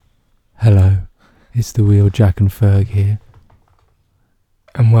It's the real Jack and Ferg here.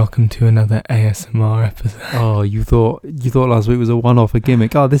 And welcome to another ASMR episode. Oh, you thought last week was a one-off, a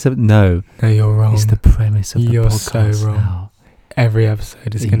gimmick. Oh, no. No, you're wrong. It's the premise of the You're podcast so wrong. now. Every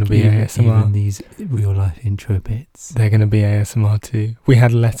episode is going to be ASMR. Even these real-life intro bits. They're going to be ASMR too. We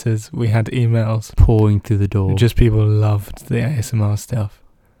had letters, we had emails. Pouring through the door. Just people loved the ASMR stuff.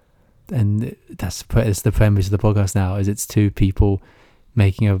 And it's the premise of the podcast now, is it's two people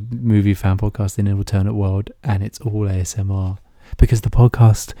making a movie fan podcast in an alternate world, and it's all ASMR. Because the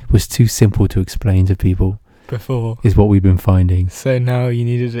podcast was too simple to explain to people. Before. Is what we've been finding. So now you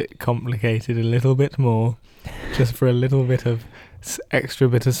needed it complicated a little bit more. Just for a little bit of extra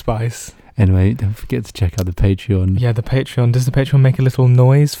bit of spice. Anyway, don't forget to check out the Patreon. Yeah, the Patreon. Does the Patreon make a little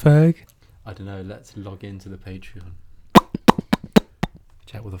noise, Ferg? I don't know, let's log into the Patreon.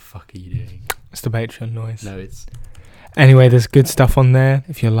 Jack, what the fuck are you doing? It's the Patreon noise. No, it's... Anyway, there's good stuff on there.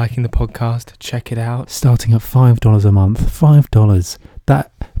 If you're liking the podcast, check it out. Starting at $5 a month. $5.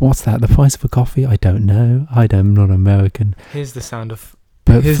 What's that? The price of a coffee? I don't know. I'm not American. Here's the sound of...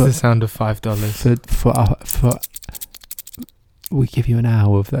 But the sound of $5. For we give you an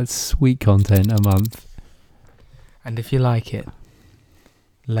hour of that sweet content a month. And if you like it,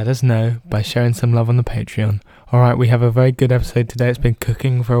 let us know by sharing some love on the Patreon. Alright, we have a very good episode today. It's been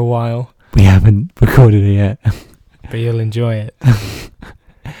cooking for a while. We haven't recorded it yet. But you'll enjoy it.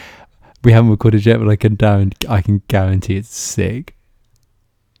 We haven't recorded yet, but I can guarantee it's sick.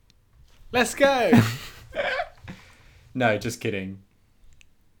 Let's go! No, just kidding.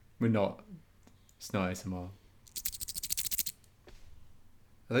 We're not. It's not ASMR.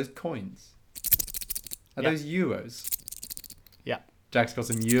 Are those coins? Are those euros? Yeah. Jack's got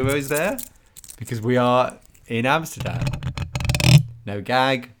some euros there because we are in Amsterdam. No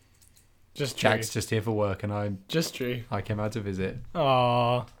gag. Just true. Jack's just here for work, and I came out to visit.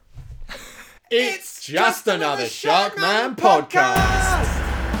 Aww. It's just another Sharkman podcast.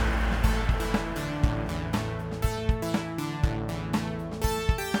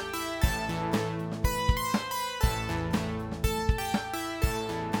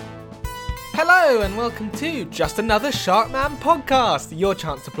 Hello and welcome to Just Another Sharkman podcast, your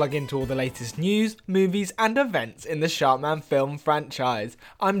chance to plug into all the latest news, movies and events in the Sharkman film franchise.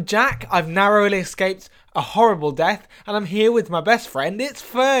 I'm Jack, I've narrowly escaped a horrible death, and I'm here with my best friend, it's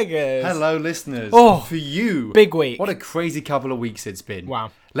Fergus. Hello listeners. Oh, for you. Big week. What a crazy couple of weeks it's been.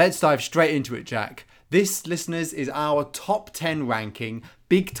 Wow. Let's dive straight into it, Jack. This, listeners, is our top 10 ranking.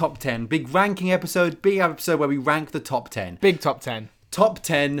 Big top 10. Big ranking episode. Big episode where we rank the top 10. Big top 10. Top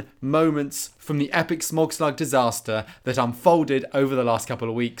 10 moments from the epic Smog Slug disaster that unfolded over the last couple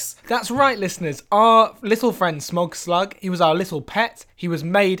of weeks. That's right, listeners. Our little friend Smog Slug, he was our little pet. He was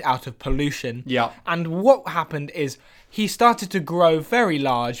made out of pollution. Yeah. And what happened is he started to grow very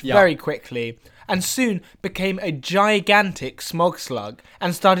large very quickly and soon became a gigantic smog slug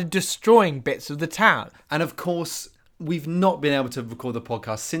and started destroying bits of the town. And of course, we've not been able to record the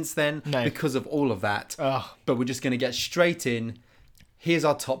podcast since then because of all of that. Ugh. But we're just going to get straight in. Here's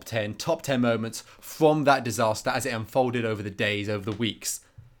our top 10 moments from that disaster as it unfolded over the days, over the weeks.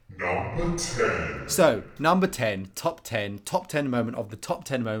 Number 10. So, number 10, top 10 moment of the top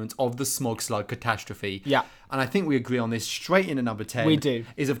 10 moments of the Smog Slug catastrophe. Yeah. And I think we agree on this straight into number 10. We do.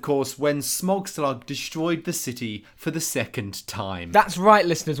 Is, of course, when Smog Slug destroyed the city for the second time. That's right,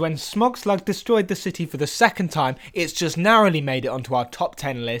 listeners. When Smog Slug destroyed the city for the second time, it's just narrowly made it onto our top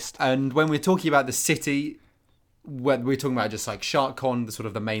 10 list. And when we're talking about the city, we're talking about just like SharkCon, the sort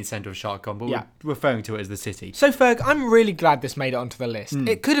of the main centre of SharkCon, but we're referring to it as the city. So, Ferg, I'm really glad this made it onto the list.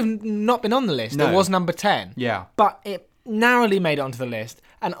 It could have not been on the list. No. It was number 10. Yeah. But it narrowly made it onto the list,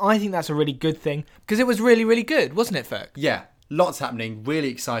 and I think that's a really good thing, because it was really, really good, wasn't it, Ferg? Yeah. Lots happening, really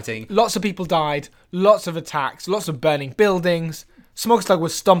exciting. Lots of people died, lots of attacks, lots of burning buildings. Smog Slug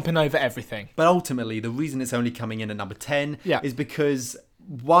was stomping over everything. But ultimately, the reason it's only coming in at number 10 Yeah. is because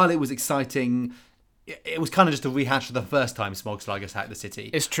while it was exciting, it was kind of just a rehash of the first time Smog Slug attacked the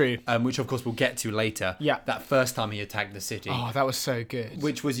city. It's true. Which, of course, we'll get to later. Yeah. That first time he attacked the city. Oh, that was so good.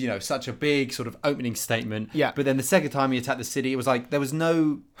 Which was, such a big sort of opening statement. Yeah. But then the second time he attacked the city, it was like there was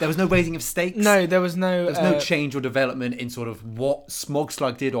no raising of stakes. No, there was no... There was no change or development in sort of what Smog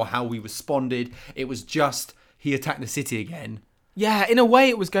Slug did or how we responded. It was just he attacked the city again. Yeah, in a way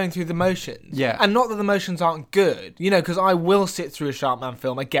it was going through the motions. Yeah. And not that the motions aren't good, because I will sit through a Sharkman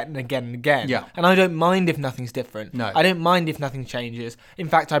film again and again and again. Yeah. And I don't mind if nothing's different. No. I don't mind if nothing changes. In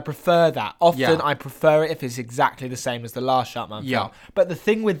fact, I prefer that. Often I prefer it if it's exactly the same as the last Sharkman Yeah. film. But the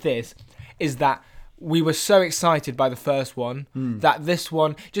thing with this is that we were so excited by the first one that this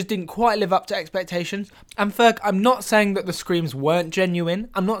one just didn't quite live up to expectations. And Ferg, I'm not saying that the screams weren't genuine.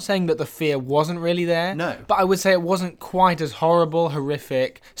 I'm not saying that the fear wasn't really there. No. But I would say it wasn't quite as horrible,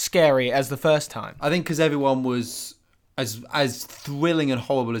 horrific, scary as the first time. I think because everyone was as thrilling and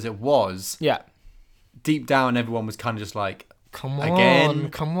horrible as it was, Yeah. deep down everyone was kind of just like, Come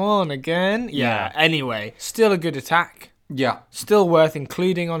on, again. Yeah. Anyway, still a good attack. yeah. Still worth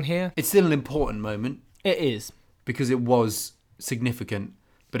including on here. It's still an important moment It is. because it was significant,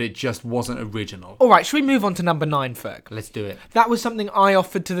 but it just wasn't original. All right, should we move on to number 9, Ferg? Let's do it. That was something I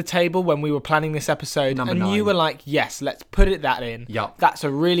offered to the table when we were planning this episode, Number and 9. you were like, yes, let's put that in. Yup. That's a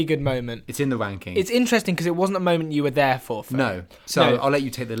really good moment. It's in the ranking. It's interesting because it wasn't a moment you were there for, Ferg. No. So No. I'll let you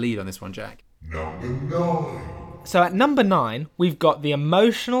take the lead on this one, Jack. Number 9. So at number 9, we've got the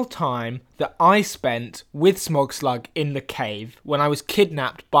emotional time that I spent with Smogslug in the cave when I was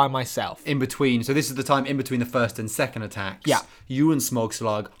kidnapped by myself. In between, so this is the time in between the first and second attacks. Yeah. You and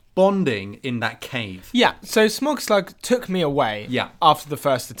Smogslug bonding in that cave. Yeah, so Smogslug took me away Yeah. after the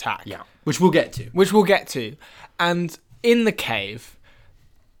first attack. Yeah. Which we'll get to. Which we'll get to. And in the cave,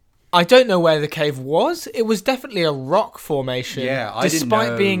 I don't know where the cave was. It was definitely a rock formation. Yeah, I didn't despite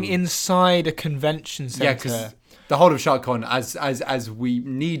know. being inside a convention Yeah, centre. because the whole of SharkCon, as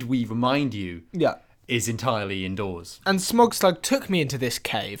we remind you, Yeah. is entirely indoors. And Smogslug took me into this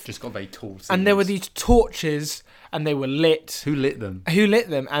cave. Just got very tall ceilings. And there were these torches, and they were lit. Who lit them? Who lit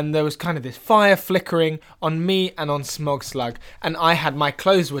them? And there was kind of this fire flickering on me and on Smogslug. And my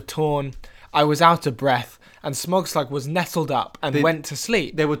clothes were torn. I was out of breath. And Smogslug was nestled up and went to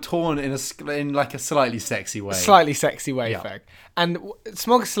sleep. They were torn in like a slightly sexy way. Slightly sexy way, Yeah. Ferg. And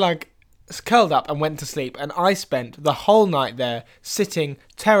Smogslug curled up and went to sleep. And I spent the whole night there, sitting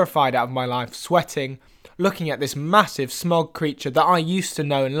terrified out of my life, sweating, looking at this massive smog creature that I used to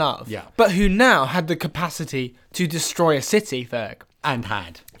know and love. Yeah. But who now had the capacity to destroy a city, Ferg. And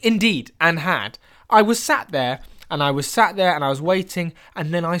had. Indeed, and had. I was sat there, and I was waiting,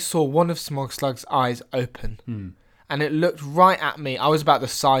 and then I saw one of Smogslug's eyes open. And it looked right at me. I was about the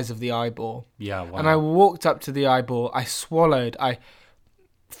size of the eyeball. Yeah, wow. And I walked up to the eyeball, I swallowed, I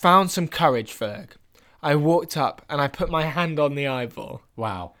found some courage, Ferg. I walked up, and I put my hand on the eyeball.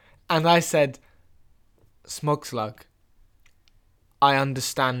 Wow. And I said, Smogslug, I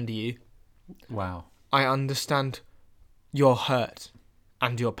understand you. Wow. I understand your hurt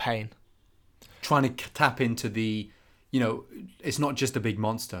and your pain. Trying to tap into the, it's not just a big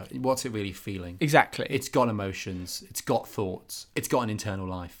monster. What's it really feeling? Exactly. It's got emotions. It's got thoughts. It's got an internal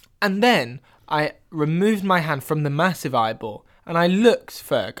life. And then I removed my hand from the massive eyeball and I looked,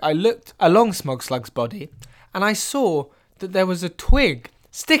 Ferg, along Smogslug's body and I saw that there was a twig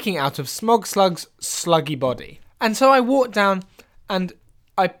sticking out of Smogslug's sluggy body. And so I walked down and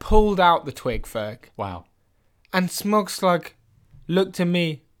I pulled out the twig, Ferg. Wow. And Smogslug looked at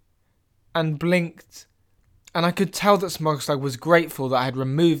me and blinked. And I could tell that Smogslug was grateful that I had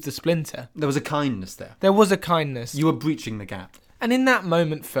removed the splinter. There was a kindness there. There was a kindness. You were breaching the gap. And in that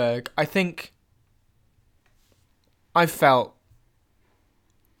moment, Ferg, I think I felt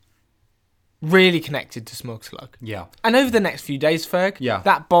really connected to Smogslug. Yeah. And over the next few days, Ferg, Yeah.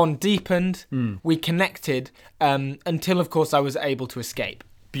 that bond deepened. We connected until, of course, I was able to escape.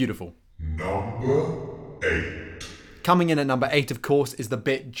 Beautiful. Number 8. Coming in at number 8, of course, is the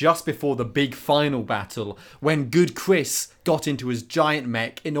bit just before the big final battle when Good Chris got into his giant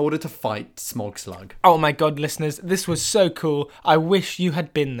mech in order to fight Smogslug. Oh my god, listeners, this was so cool. I wish you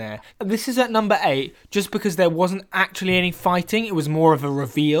had been there. This is at number 8 just because there wasn't actually any fighting. It was more of a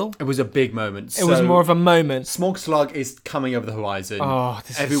reveal. It was a big moment. It was more of a moment. Smogslug is coming over the horizon. Oh,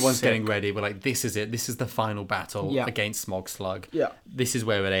 this is Everyone's sick. getting ready. We're like, this is it. This is the final battle Yeah. against Smogslug. Yeah. This is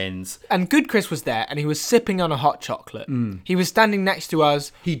where it ends. And Good Chris was there and he was sipping on a hot chocolate. He was standing next to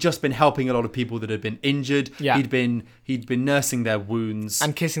us He'd just been helping a lot of people that had been injured. Yeah. He'd been nursing their wounds,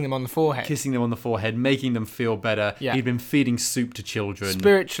 and kissing them on the forehead. kissing them on the forehead, making them feel better. Yeah. He'd been feeding soup to children.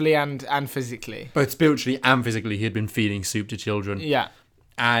 Spiritually and physically. Both spiritually and physically, he had been feeding soup to children. Yeah.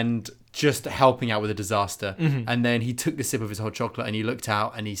 And just helping out with a disaster. Mm-hmm. And then he took the sip of his hot chocolate and he looked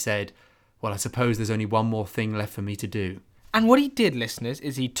out and he said, well, I suppose there's only one more thing left for me to do. And what he did, listeners,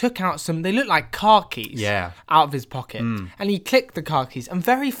 is he took out they looked like car keys Yeah. out of his pocket. And he clicked the car keys. And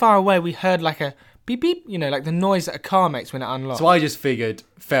very far away, we heard like a beep beep, like the noise that a car makes when it unlocks. So I just figured,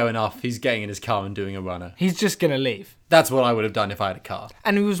 fair enough, he's getting in his car and doing a runner. He's just going to leave. That's what I would have done if I had a car.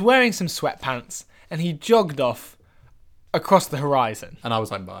 And he was wearing some sweatpants. And he jogged off across the horizon. And I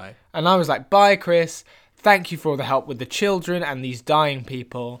was like, bye. And I was like, bye, Chris. Thank you for all the help with the children and these dying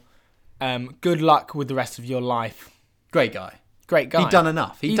people. Good luck with the rest of your life. Great guy. great guy. He'd done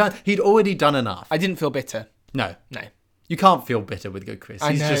enough. He'd already done enough. I didn't feel bitter. No. No. You can't feel bitter with Good Chris.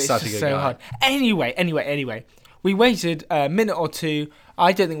 I He's know, just it's such just a good so guy. hard. Anyway. We waited a minute or two.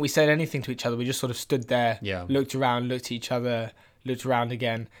 I don't think we said anything to each other. We just sort of stood there, Yeah. looked around, looked at each other, looked around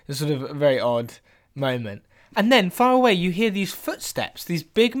again. It's sort of a very odd moment. And then far away, you hear these footsteps, these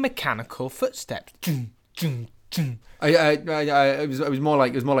big mechanical footsteps. Chung, chung, chung. It was more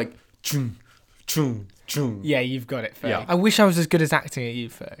like chung, chung, chung. Yeah, you've got it, Ferg. Yeah. I wish I was as good as acting at you,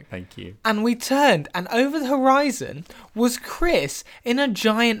 Ferg. Thank you. And we turned, and over the horizon was Chris in a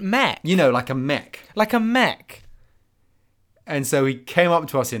giant mech. You know, like a mech. Like a mech. And so he came up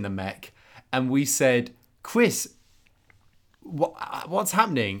to us in the mech, and we said, Chris, what's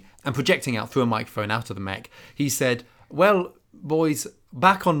happening? And projecting out through a microphone out of the mech, he said, well, boys,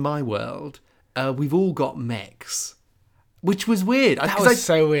 back on my world, we've all got mechs. Which was weird. That was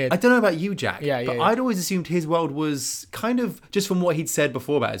so weird. I don't know about you, Jack, Yeah, but yeah. I'd always assumed his world was kind of, just from what he'd said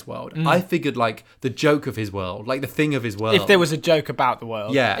before about his world, I figured like the joke of his world, like the thing of his world. If there was a joke about the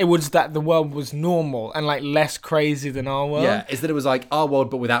world, Yeah. it was that the world was normal and like less crazy than our world. Yeah, is that it was like our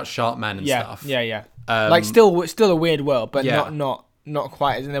world but without Sharkman and stuff. Yeah. Like still a weird world, but Yeah. not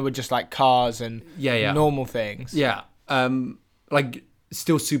quite. And there were just like cars and Yeah. normal things. Yeah. Like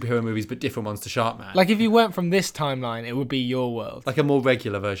still superhero movies but different ones to Sharkman. Like if you weren't from this timeline, it would be your world. Like a more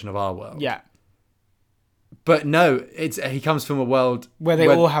regular version of our world. Yeah, But no, he comes from a world where they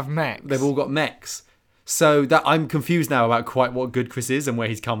all have mechs. they've all got mechs. So that I'm confused now about quite what Good Chris is and where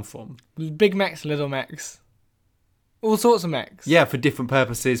he's come from. Big mechs, little mechs, all sorts of mechs. Yeah, for different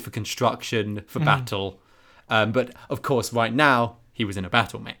purposes, for construction, for battle. But of course, right now, he was in a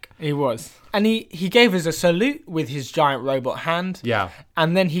battle mech. He was. And he gave us a salute with his giant robot hand. Yeah.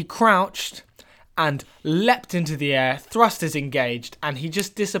 And then he crouched and leapt into the air, thrusters engaged, and he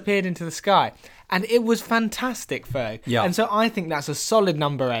just disappeared into the sky. And it was fantastic, Ferg. Yeah. And so I think that's a solid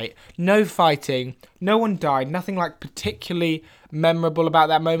number 8. No fighting, no one died, nothing like particularly memorable about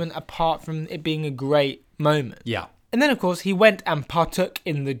that moment apart from it being a great moment. Yeah. And then, of course, he went and partook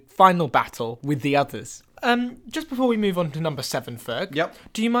in the final battle with the others. Just before we move on to number 7, Ferg. Yep.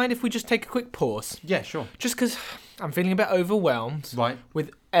 Do you mind if we just take a quick pause? Yeah, sure. Just because I'm feeling a bit overwhelmed Right.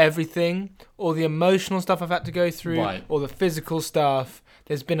 with everything, all the emotional stuff I've had to go through, Right. all the physical stuff.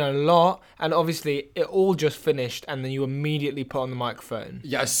 There's been a lot, and obviously it all just finished, and then you immediately put on the microphone.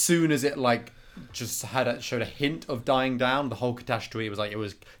 Yeah, as soon as it like just showed a hint of dying down, the whole catastrophe, it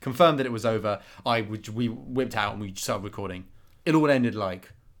was confirmed that it was over. We whipped out and we started recording. It all ended like,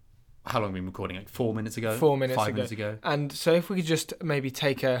 how long have we been recording? Like 4 minutes ago? 4 minutes 5 ago. minutes ago. And so if we could just maybe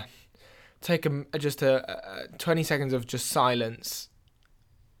take a 20 seconds of just silence.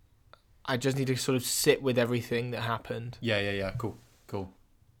 I just need to sort of sit with everything that happened. Yeah. Cool.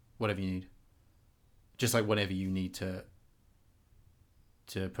 Whatever you need. Just like whenever you need to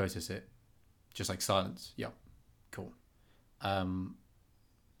process it. Just like silence. Yep. Cool.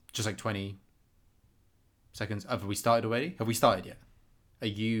 Just like 20 seconds. Have we started already? Have we started yet?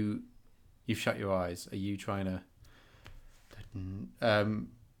 You've shut your eyes. Are you trying to...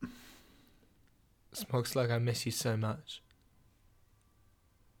 Smog Slug, I miss you so much.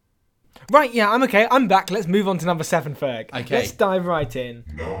 Right, yeah, I'm okay. I'm back. Let's move on to number 7, Ferg. Okay. Let's dive right in.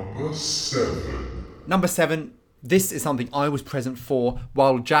 Number 7. Number 7. This is something I was present for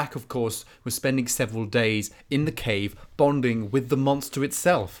while Jack, of course, was spending several days in the cave bonding with the monster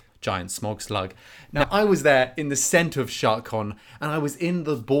itself, giant Smog Slug. Now, I was there in the centre of SharkCon, and I was in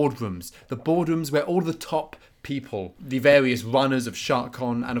the boardrooms where all the top people, the various runners of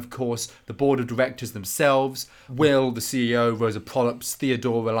SharkCon, and of course the board of directors themselves, Will, the CEO, Rosa Prollops,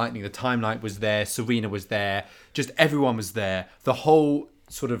 Theodora Lightning, the Time Knight was there, Serena was there, just everyone was there. The whole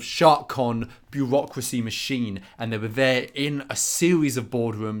sort of SharkCon bureaucracy machine, and they were there in a series of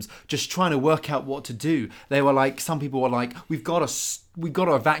boardrooms just trying to work out what to do. They were like, some people were like, we've got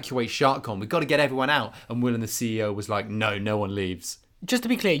to evacuate SharkCon, we've got to get everyone out, and Will and the CEO was like, no one leaves. Just to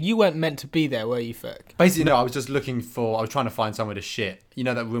be clear, you weren't meant to be there, were you, Ferg? Basically, no, I was trying to find somewhere to shit. You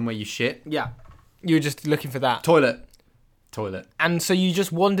know that room where you shit? Yeah. You were just looking for that. Toilet. And so you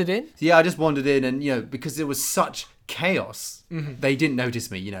just wandered in? Yeah, I just wandered in, and, because there was such chaos, they didn't notice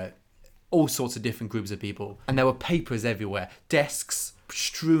me, all sorts of different groups of people. And there were papers everywhere, desks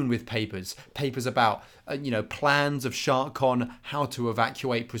strewn with papers about, plans of SharkCon, how to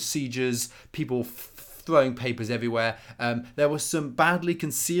evacuate procedures, people throwing papers everywhere. There were some badly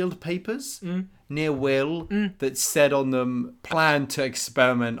concealed papers near Will that said on them, plan to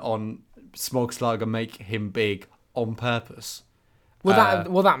experiment on Smog Slug and make him big on purpose.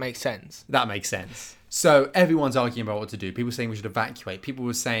 Well, that makes sense. That makes sense. So everyone's arguing about what to do. People were saying we should evacuate. People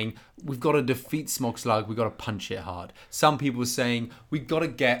were saying we've got to defeat Smog Slug. We've got to punch it hard. Some people were saying we've got to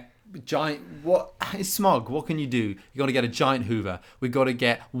get giant. What is Smog? What can you do? You got to get a giant Hoover. We've got to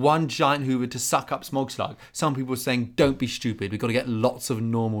get one giant Hoover to suck up Smog Slug. Some people were saying don't be stupid. We've got to get lots of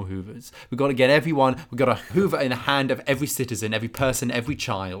normal Hoovers. We've got to get everyone. We've got a Hoover in the hand of every citizen, every person, every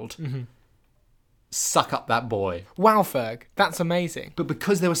child. Mm-hmm. Suck up that boy. Wow, Ferg, that's amazing. But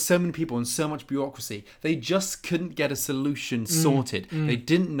because there were so many people and so much bureaucracy, they just couldn't get a solution sorted. They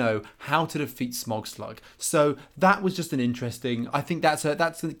didn't know how to defeat Smog Slug. So that was just an interesting. I think that's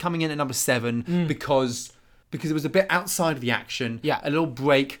coming in at number 7 because it was a bit outside of the action. Yeah. A little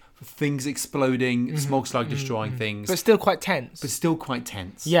break. Things exploding, Smog Slug destroying things. But still quite tense. But still quite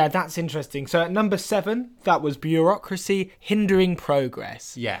tense. Yeah, that's interesting. So at number 7, that was bureaucracy hindering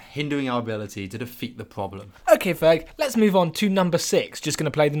progress. Yeah, hindering our ability to defeat the problem. Okay, Ferg, let's move on to number 6. Just going to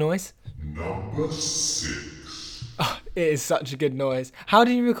play the noise. Number 6. It is such a good noise. How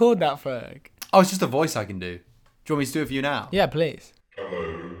did you record that, Ferg? Oh, it's just a voice I can do. Do you want me to do it for you now? Yeah, please.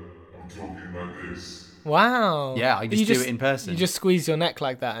 Hello, I'm talking like this. Wow. Yeah, I just do it in person. You just squeeze your neck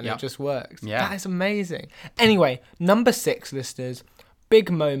like that and Yep. it just works. Yeah. That is amazing. Anyway, number 6, listeners.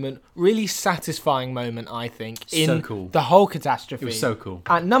 Big moment, really satisfying moment, I think, in So cool. the whole catastrophe. It was so cool.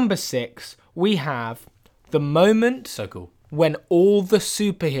 At number 6, we have the moment So cool. when all the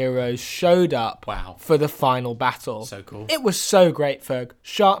superheroes showed up Wow. for the final battle. So cool. It was so great, Ferg.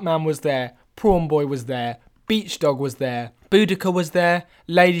 Sharkman was there, Prawn Boy was there, Beach Dog was there, Boudica was there,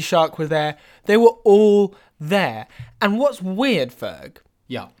 Lady Shark was there. They were all there. And what's weird, Ferg,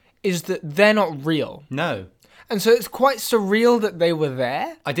 Yeah. is that they're not real. No. And so it's quite surreal that they were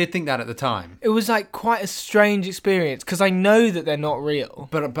there. I did think that at the time. It was like quite a strange experience because I know that they're not real.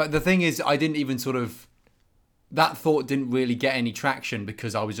 But the thing is, I didn't even sort of... That thought didn't really get any traction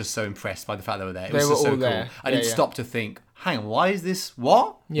because I was just so impressed by the fact they were there. It was They just were so all cool. there. I didn't Yeah, yeah. stop to think, hang on, why is this...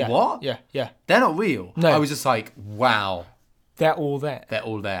 What? Yeah. What? Yeah. They're not real. No. I was just like, wow, They're all there. they're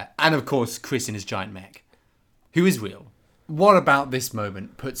all there. And of course, Chris in his giant mech, who is real. What about this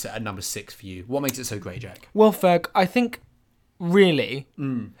moment puts it at number 6 for you? What makes it so great, Jack? Well, Ferg, I think really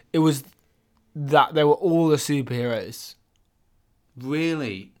it was that they were all the superheroes.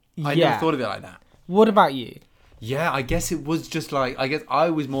 Really? I Yeah. never thought of it like that. What about you? Yeah, I guess it was just like, I guess I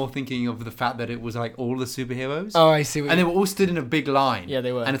was more thinking of the fact that it was like all the superheroes. Oh, I see what And you they were all stood in a big line. Yeah,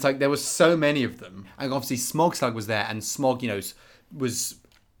 they were. And it's like there were so many of them. And obviously Smog Slug was there, and Smog, was,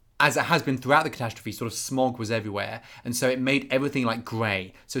 as it has been throughout the catastrophe, sort of smog was everywhere. And so it made everything like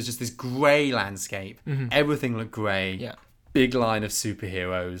grey. So it's just this grey landscape. Everything looked grey. Yeah. Big line of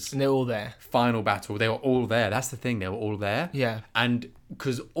superheroes. And they're all there. Final battle. They were all there. That's the thing. They were all there. Yeah. And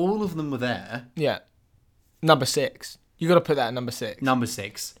because all of them were there, Yeah. Number 6. You got to put that at number 6. number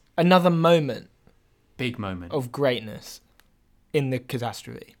 6, Another moment big moment. of greatness in the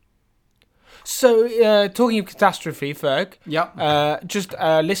catastrophe. So, talking of catastrophe, Ferg. Yep.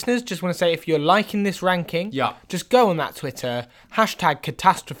 Listeners, just want to say if you're liking this ranking, Yeah. just go on that Twitter,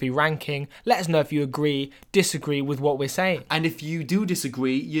 #catastrophe ranking. Let us know if you agree, disagree with what we're saying. And if you do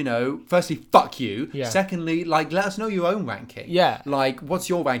disagree, firstly, fuck you. Yeah. Secondly, let us know your own ranking. Yeah. What's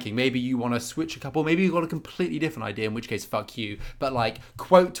your ranking? Maybe you want to switch a couple. Maybe you've got a completely different idea, in which case, fuck you. But,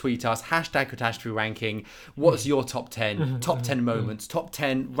 quote tweet us, #catastrophe ranking. What's your top 10? Top 10 moments. Top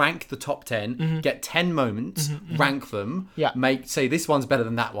 10, rank the top 10. Get 10 moments, rank them. Yeah. Say this one's better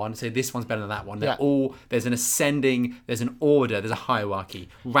than that one. Say this one's better than that one. They're Yeah. all, there's an ascending, there's an order, there's a hierarchy.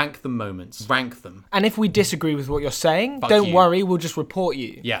 Rank the moments. Rank them. And if we disagree with what you're saying, Fuck don't you. worry, we'll just report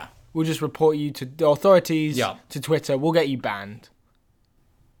you. Yeah. We'll just report you to the authorities, Yeah. to Twitter. We'll get you banned.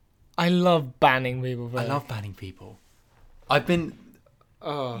 I love banning people. I Ferg. love banning people. I've been...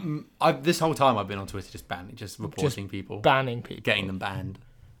 this whole time I've been on Twitter just reporting people. banning people. Getting them banned.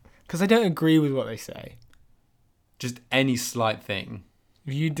 Because I don't agree with what they say. Just any slight thing.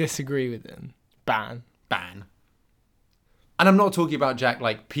 If you disagree with them, ban. Ban. And I'm not talking about, Jack,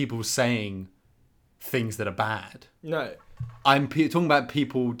 people saying things that are bad. No. I'm talking about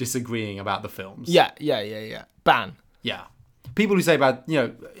people disagreeing about the films. Yeah. Ban. Yeah. People who say about,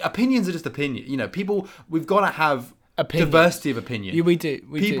 opinions are just opinion. People, we've got to have Opinions. diversity of opinion. Yeah, we do.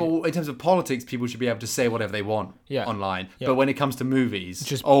 We people, do. in terms of politics, people should be able to say whatever they want Yeah. online. Yeah. But when it comes to movies,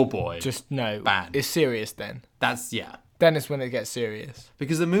 Just- oh boy. Just no. Ban. It's serious then. That's, yeah. Then it's when it gets serious.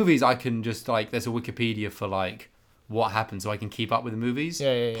 Because the movies, I can just, there's a Wikipedia for, what happens so I can keep up with the movies.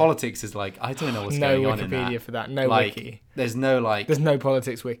 Yeah. Politics is, I don't know what's No going on in Wikipedia that. for that. No Like, wiki. There's no, There's no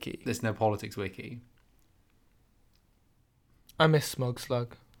politics wiki. there's no politics wiki. I miss Smog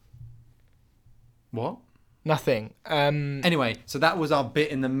Slug. What? Nothing. Anyway, so that was our bit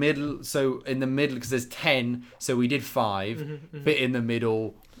in the middle. So in the middle, because there's 10, so we did 5. Bit in the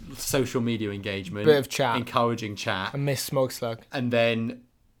middle, social media engagement. Bit of chat. Encouraging chat. I miss Smog Slug. And then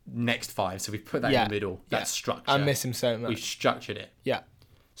next 5. So we've put that in the middle. That's structure. I miss him so much. We've structured it. Yeah.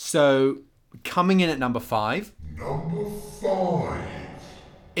 So coming in at number 5, Number 5.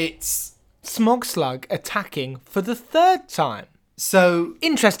 it's... Smog Slug attacking for the 3rd time. So,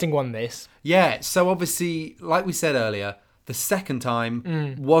 Interesting one, this. yeah, so obviously, like we said earlier, the second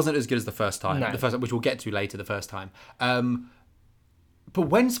time wasn't as good as the first time. No. The first, which we'll get to later, the first time. But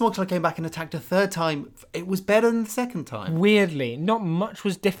when Smog Slug came back and attacked a 3rd time, it was better than the second time. Weirdly, not much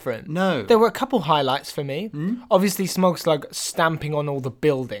was different. No. There were a couple highlights for me. Obviously, Smog Slug stamping on all the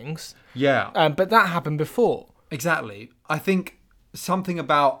buildings. Yeah, But that happened before. exactly. I think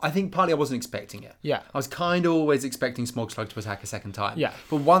partly I wasn't expecting it. Yeah. I was kind of always expecting Smog Slug to attack a second time. Yeah.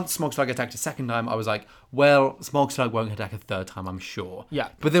 But once Smog Slug attacked a second time, I was like, well, Smog Slug won't attack a 3rd time, I'm sure. Yeah.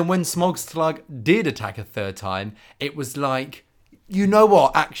 But then when Smog Slug did attack a 3rd time, it was like, you know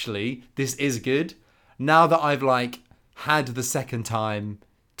what, actually, this is good. Now that I've had the second time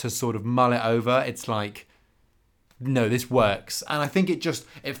to sort of mull it over, it's like, no, this works. And I think it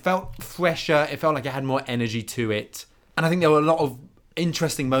felt fresher. It felt like it had more energy to it. And I think there were a lot of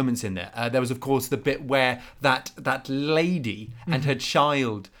interesting moments in there. There was, of course, the bit where that lady and her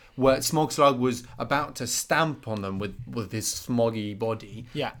child, where Smog Slug was about to stamp on them with his smoggy body.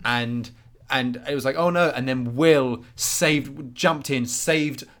 Yeah. And it was like, oh no. And then Will jumped in,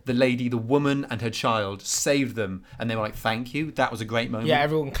 saved the lady, the woman and her child, saved them. And they were like, thank you. That was a great moment. Yeah,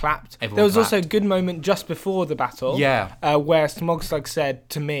 everyone clapped. Everyone there was clapped. also a good moment just before the battle. Yeah. Where Smog Slug said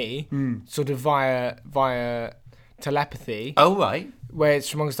to me, sort of via telepathy, Oh, right. where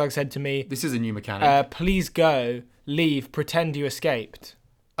Smog Slug said to me, This is a new mechanic. please go, leave, pretend you escaped.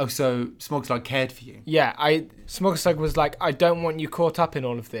 Oh, so Smog Slug cared for you. Yeah, Smog Slug was like, I don't want you caught up in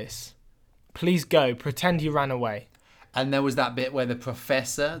all of this. Please go, pretend you ran away. And there was that bit where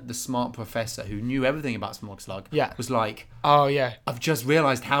the smart professor who knew everything about Smog Slug, was like, Oh, yeah. I've just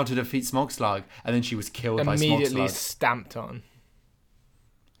realised how to defeat Smog Slug. And then she was killed by Smog Immediately Slug. stamped on.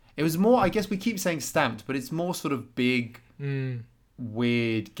 It was more, I guess we keep saying stamped, but it's more sort of big,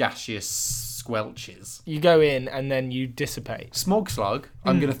 weird, gaseous squelches. You go in and then you dissipate. Smog Slug,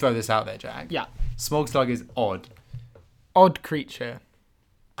 I'm going to throw this out there, Jack. Yeah. Smog Slug is odd. Odd creature.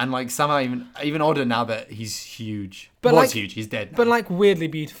 And somehow even odder now that he's huge. But Was huge, he's dead now. But weirdly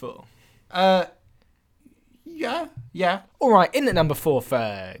beautiful. Yeah. All right, in at number 4,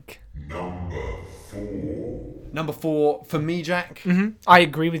 Ferg. Number 4. Number 4, for me, Jack. I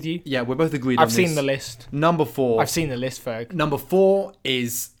agree with you. Yeah, we're both agreed on I've this. seen the list. Number 4. I've seen the list, Ferg. Number 4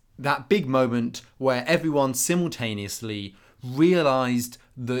 is that big moment where everyone simultaneously realised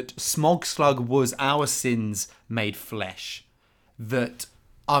that Smog Slug was our sins made flesh. That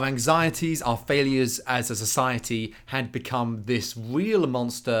our anxieties, our failures as a society had become this real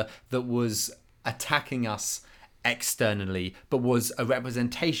monster that was attacking us externally, but was a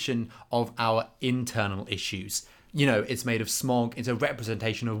representation of our internal issues. You know, it's made of smog. It's a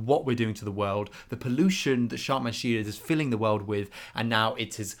representation of what we're doing to the world, the pollution that Sharkman Shield is filling the world with, and now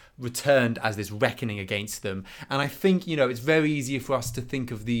it has returned as this reckoning against them. And I think, it's very easy for us to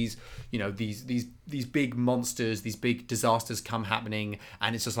think of these, these big monsters, these big disasters come happening,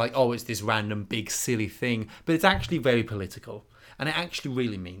 and it's just like, oh, it's this random big silly thing. But it's actually very political, and it actually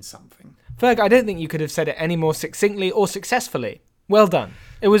really means something. Ferg, I don't think you could have said it any more succinctly or successfully. Well done.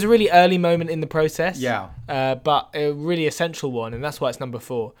 It was a really early moment in the process. Yeah. But a really essential one, and that's why it's number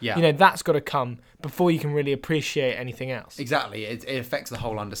 4. Yeah. That's got to come before you can really appreciate anything else. Exactly. It affects the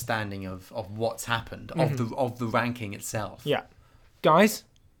whole understanding of what's happened, of the ranking itself. Yeah. Guys,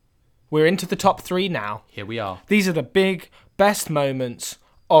 we're into the top 3 now. Here we are. These are the big, best moments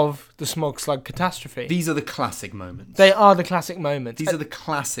of the Smog Slug catastrophe. These are the classic moments. They are the classic moments. These are the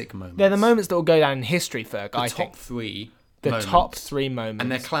classic moments. They're the moments that will go down in history, Ferg, I top think. 3 The moments. top 3 moments. And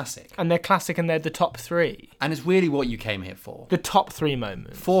they're classic. And they're classic and they're the top 3. And it's really what you came here for. The top 3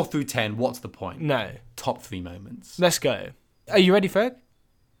 moments. 4 through 10, what's the point? No. Top 3 moments. Let's go. Are you ready, Ferg?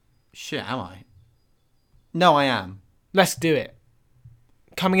 Shit, am I? No, I am. Let's do it.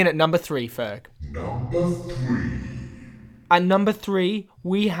 Coming in at number 3, Ferg. Number 3. At number 3,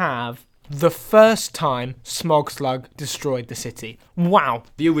 we have the first time Smog Slug destroyed the city. Wow.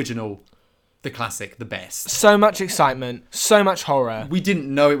 The original the classic, the best. So much excitement, so much horror. We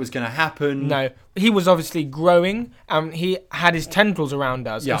didn't know it was going to happen. No, he was obviously growing, and he had his tendrils around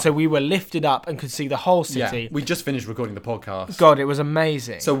us, Yeah. and so we were lifted up and could see the whole Yeah, city. we just finished recording the podcast. God, it was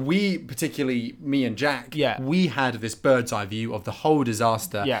amazing. So we, particularly me and Jack, Yeah. we had this bird's eye view of the whole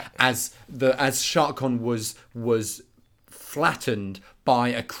disaster Yeah. as SharkCon was flattened by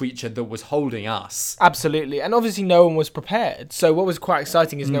a creature that was holding us. Absolutely, and obviously no one was prepared. So what was quite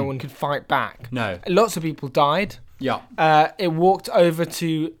exciting is no one could fight back. No. Lots of people died. Yeah. It walked over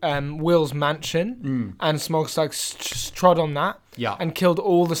to Will's mansion, and Smogslug trod on that, Yeah. and killed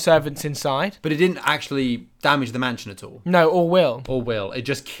all the servants inside. But it didn't actually damage the mansion at all. No, or Will. Or will. It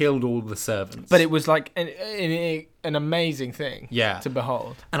just killed all the servants. But it was like an amazing thing Yeah. to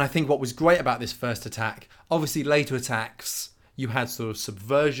behold. And I think what was great about this first attack, obviously later attacks, you had sort of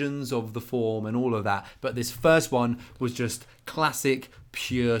subversions of the form and all of that. But this first one was just classic,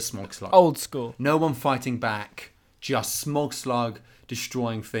 pure Smogslug. Old school. No one fighting back, just Smogslug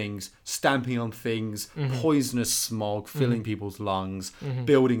destroying things, stamping on things, poisonous smog filling people's lungs,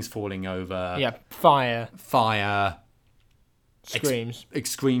 buildings falling over, Yeah, fire, fire, screams.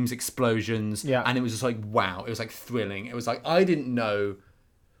 screams, explosions. Yeah. And it was just like, wow, it was like thrilling. It was like, I didn't know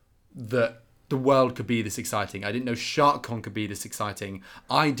that the world could be this exciting. I didn't know SharkCon could be this exciting.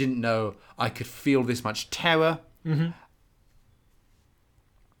 I didn't know I could feel this much terror.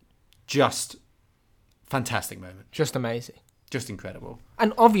 Just fantastic moment. Just amazing. Just incredible.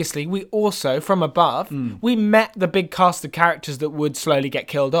 And obviously, we also, from above, we met the big cast of characters that would slowly get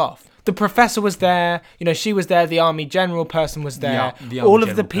killed off. The professor was there, she was there, the army general person was there. Yeah, the army all of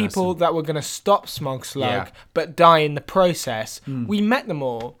the general people person. that were going to stop Smogslug Yeah. but die in the process, we met them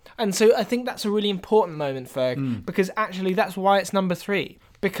all. And so I think that's a really important moment, Ferg, because actually that's why it's number 3.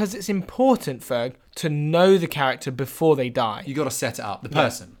 Because it's important, Ferg, to know the character before they die. You got to set it up. The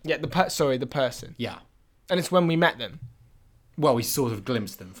person. Yeah, the person. Yeah. And it's when we met them. Well, we sort of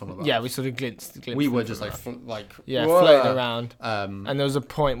glimpsed them from above. Yeah, we sort of glimpsed We them were from just above. whoa. floating around. Um, And there was a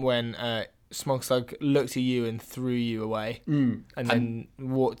point when Smogslug looked at you and threw you away, and then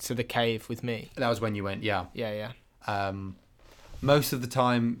walked to the cave with me. that was when you went, yeah. Yeah. Most of the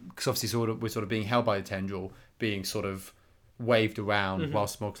time, because obviously we're sort of being held by the tendril, being sort of waved around while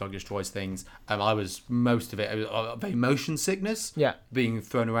Smogslug destroys things. I was most of it very motion sickness. Yeah. Being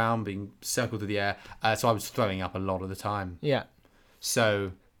thrown around, being circled through the air. So I was throwing up a lot of the time. Yeah.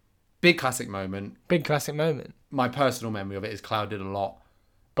 So big classic moment. Big classic moment. My personal memory of it is clouded a lot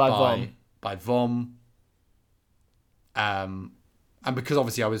By Vom. by Vom. And because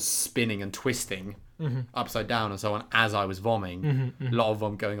obviously I was spinning and twisting upside down and so on as I was vomming, a lot of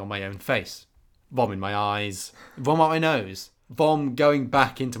vom going on my own face, vom in my eyes, vom out my nose, vom going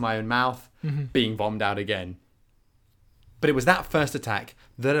back into my own mouth, being vommed out again. But it was that first attack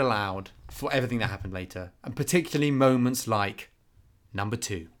that allowed for everything that happened later, and particularly moments like number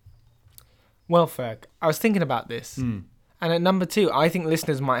 2. Well, Ferg, I was thinking about this. And at number 2, I think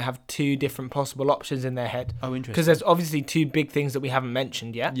listeners might have 2 different possible options in their head. Oh, interesting. Because there's obviously 2 big things that we haven't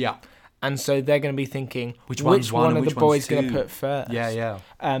mentioned yet. Yeah. And so they're going to be thinking, Which which one's one one and of the which one's boys going to two? put first? Yeah.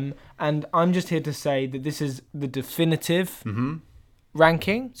 And I'm just here to say that this is the definitive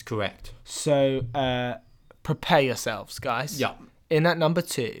ranking. It's correct. So prepare yourselves, guys. Yeah. In at number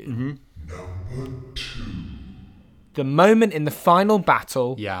 2, the moment in the final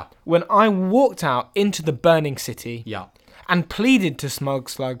battle Yeah. when I walked out into the burning city Yeah. and pleaded to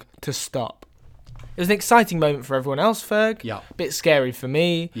Smogslug to stop. It was an exciting moment for everyone else, Ferg. Yeah. Bit scary for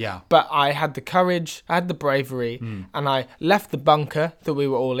me. Yeah. But I had the courage, I had the bravery, and I left the bunker that we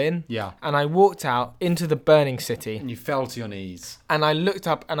were all in. Yeah. And I walked out into the burning city. And you fell to your knees. And I looked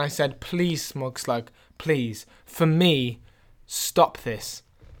up and I said, please, Smogslug, please, for me, stop this.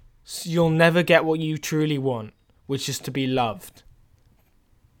 You'll never get what you truly want, which is to be loved.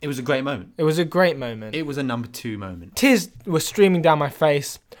 It was a great moment. It was a great moment. It was a number 2 moment. Tears were streaming down my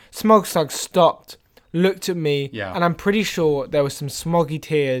face. Smogslug stopped, looked at me, Yeah. and I'm pretty sure there were some smoggy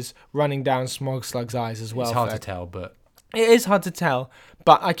tears running down Smogslug's eyes as well. It's hard to Ferg. tell, but It is hard to tell,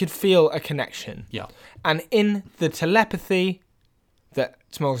 but I could feel a connection. yeah. And in the telepathy that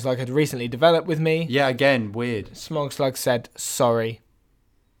Smogslug had recently developed with me, Yeah, again, weird. Smogslug said, sorry.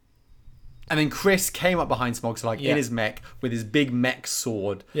 And then Chris came up behind Smogslug Yeah. in his mech with his big mech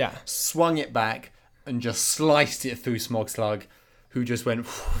sword, Yeah. swung it back, and just sliced it through Smogslug, who just went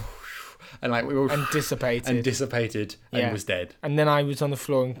and like we were And dissipated. and Yeah. was dead. And then I was on the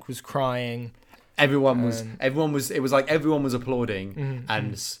floor and was crying. Everyone was it was like everyone was applauding,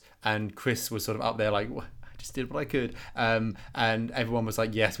 Mm-hmm. and Chris was sort of up there like, I just did what I could, and everyone was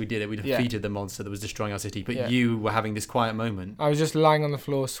like, yes, we did it, we Yeah. defeated the monster that was destroying our city, but Yeah. you were having this quiet moment. I was just lying on the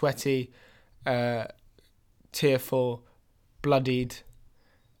floor, sweaty, tearful, bloodied.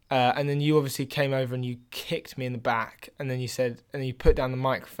 And then you obviously came over and you kicked me in the back, and then you put down the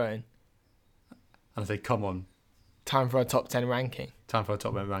microphone. And I said, come on. Time for our top 10 ranking. Time for a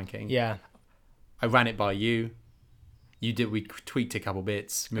top 10 ranking. Yeah. I ran it by you. We tweaked a couple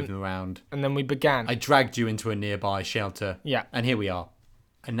bits, moved them around. And then we began. I dragged you into a nearby shelter. Yeah. And here we are.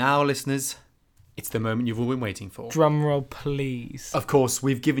 And now, listeners, it's the moment you've all been waiting for. Drum roll, please. Of course,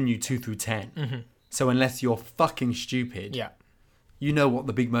 we've given you 2 through 10. So unless you're fucking stupid, Yeah. you know what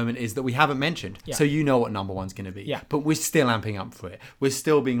the big moment is that we haven't mentioned. Yeah. So you know what number one's going to be. Yeah. But we're still amping up for it. We're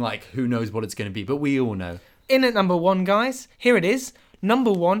still being like, who knows what it's going to be. But we all know. In at number 1, guys, here it is.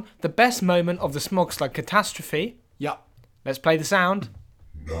 Number 1, the best moment of the Smog Slug catastrophe. Yeah. Let's play the sound.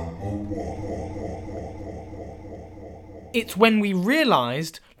 Number 1. It's when we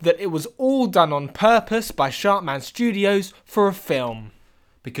realised that it was all done on purpose by Sharkman Studios for a film.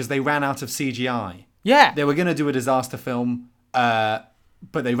 Because they ran out of CGI. Yeah. They were going to do a disaster film,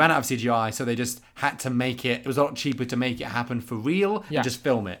 but they ran out of CGI, so they just had to make it. It was a lot cheaper to make it happen for real Yeah. and just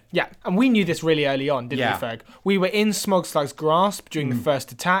film it. Yeah, and we knew this really early on, didn't Yeah. we, Ferg? We were in Smog Slug's grasp during the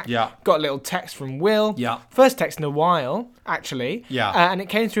first attack. Yeah. Got a little text from Will. Yeah. First text in a while, actually. Yeah. And it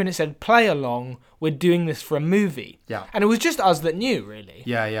came through and it said, play along, we're doing this for a movie. Yeah. And it was just us that knew, really.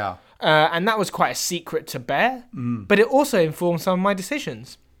 Yeah, yeah. And that was quite a secret to bear. But it also informed some of my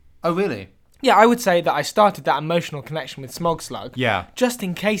decisions. Oh, really? Yeah, I would say that I started that emotional connection with Smog Slug. Yeah. Just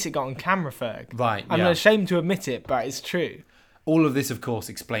in case it got on camera, Ferg. Right, I'm yeah. ashamed to admit it, but it's true. All of this, of course,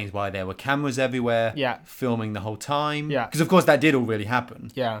 explains why there were cameras everywhere. Yeah. Filming the whole time. Yeah. Because, of course, that did all really happen.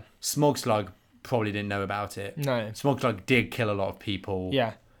 Yeah. Smog Slug probably didn't know about it. No. Smog Slug did kill a lot of people.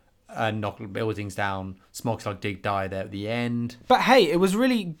 Yeah. And knock buildings down. Smog Slug did die there at the end. But hey, it was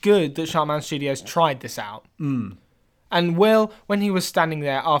really good that Sharkman Studios tried this out. And Will, when he was standing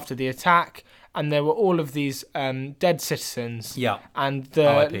there after the attack, and there were all of these dead citizens, Yeah. and the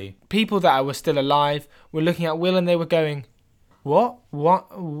R.I.P. people that were still alive were looking at Will and they were going, What?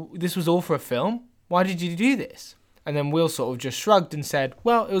 This was all for a film? Why did you do this? And then Will sort of just shrugged and said,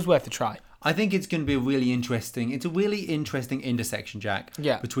 well, it was worth a try. I think it's going to be a really interesting intersection, Jack,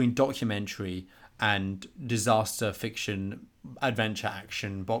 Yeah. between documentary and disaster fiction, adventure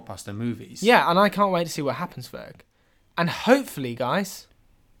action, blockbuster movies. Yeah, and I can't wait to see what happens, Ferg. And hopefully, guys,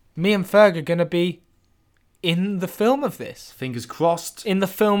 me and Ferg are going to be in the film of this. Fingers crossed. In the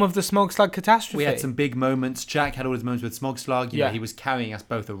film of the Smog Slug catastrophe. We had some big moments. Jack had all his moments with Smog Slug. You Yeah. know, he was carrying us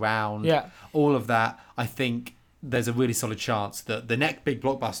both around. Yeah. All of that. I think there's a really solid chance that the next big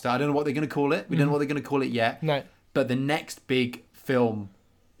blockbuster, I don't know what they're going to call it. We don't know what they're going to call it yet. No. But the next big film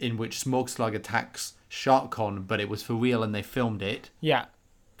in which Smog Slug attacks SharkCon, but it was for real and they filmed it Yeah.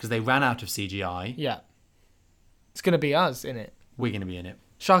 because they ran out of CGI. Yeah. It's going to be us in it. We're going to be in it.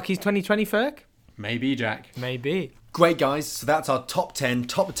 Sharkies 2020, Ferg? Maybe, Jack. Maybe. Great, guys. So that's our top 10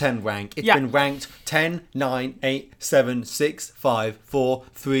 rank. It's Yeah. been ranked 10, 9, 8, 7, 6, 5, 4,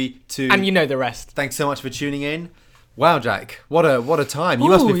 3, 2. And you know the rest. Thanks so much for tuning in. Wow, Jack, what a time. You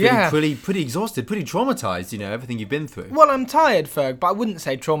must be Ooh, feeling yeah. pretty exhausted, pretty traumatized, you know, everything you've been through. Well, I'm tired, Ferg, but I wouldn't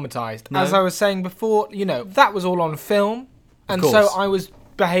say traumatized. No? As I was saying before, you know, that was all on film. And so course. I was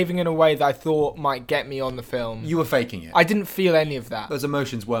behaving in a way that I thought might get me on the film. You were faking it. I didn't feel any of that. Those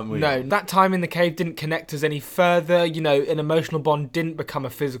emotions weren't real. No, that time in the cave didn't connect us any further. You know, an emotional bond didn't become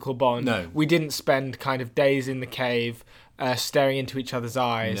a physical bond. No. We didn't spend kind of days in the cave staring into each other's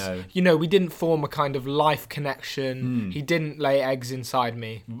eyes. No. You know, we didn't form a kind of life connection. He didn't lay eggs inside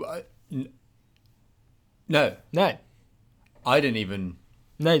me. No, No. I didn't even...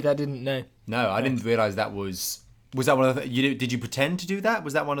 No, that didn't, no. No, I didn't realise that was... Was that one of the... Did you pretend to do that?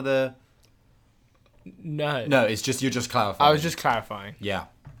 Was that one of the... No. No, it's just... You're just clarifying. I was just clarifying. Yeah.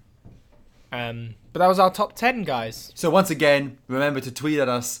 But that was our top 10, guys. So once again, remember to tweet at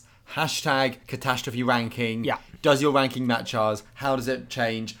us, #catastrophe ranking. Yeah. Does your ranking match ours? How does it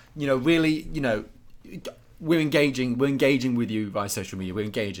change? You know, really, you know, we're engaging with you via social media. We're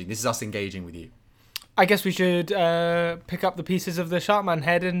engaging. This is us engaging with you. I guess we should pick up the pieces of the Sharkman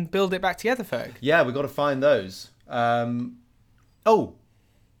head and build it back together, Ferg. Yeah, we've got to find those. Oh,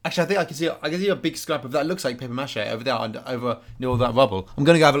 actually, I think I can see a big scrap of that. It looks like paper mache over there, over near all that rubble. I'm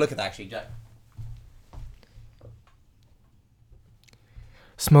going to go have a look at that, actually, Jack.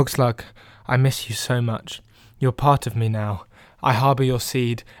 Smog Slug, I miss you so much. You're part of me now. I harbour your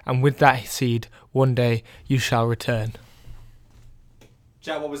seed, and with that seed, one day you shall return.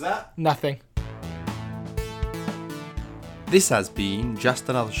 Jack, what was that? Nothing. This has been Just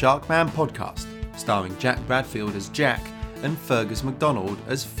Another Sharkman podcast, starring Jack Bradfield as Jack and Fergus MacDonald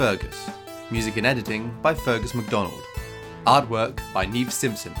as Fergus. Music and editing by Fergus MacDonald. Artwork by Neve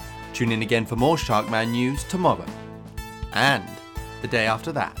Simpson. Tune in again for more Sharkman news tomorrow. And the day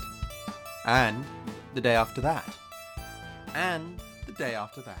after that. And the day after that. And the day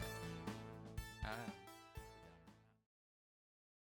after that.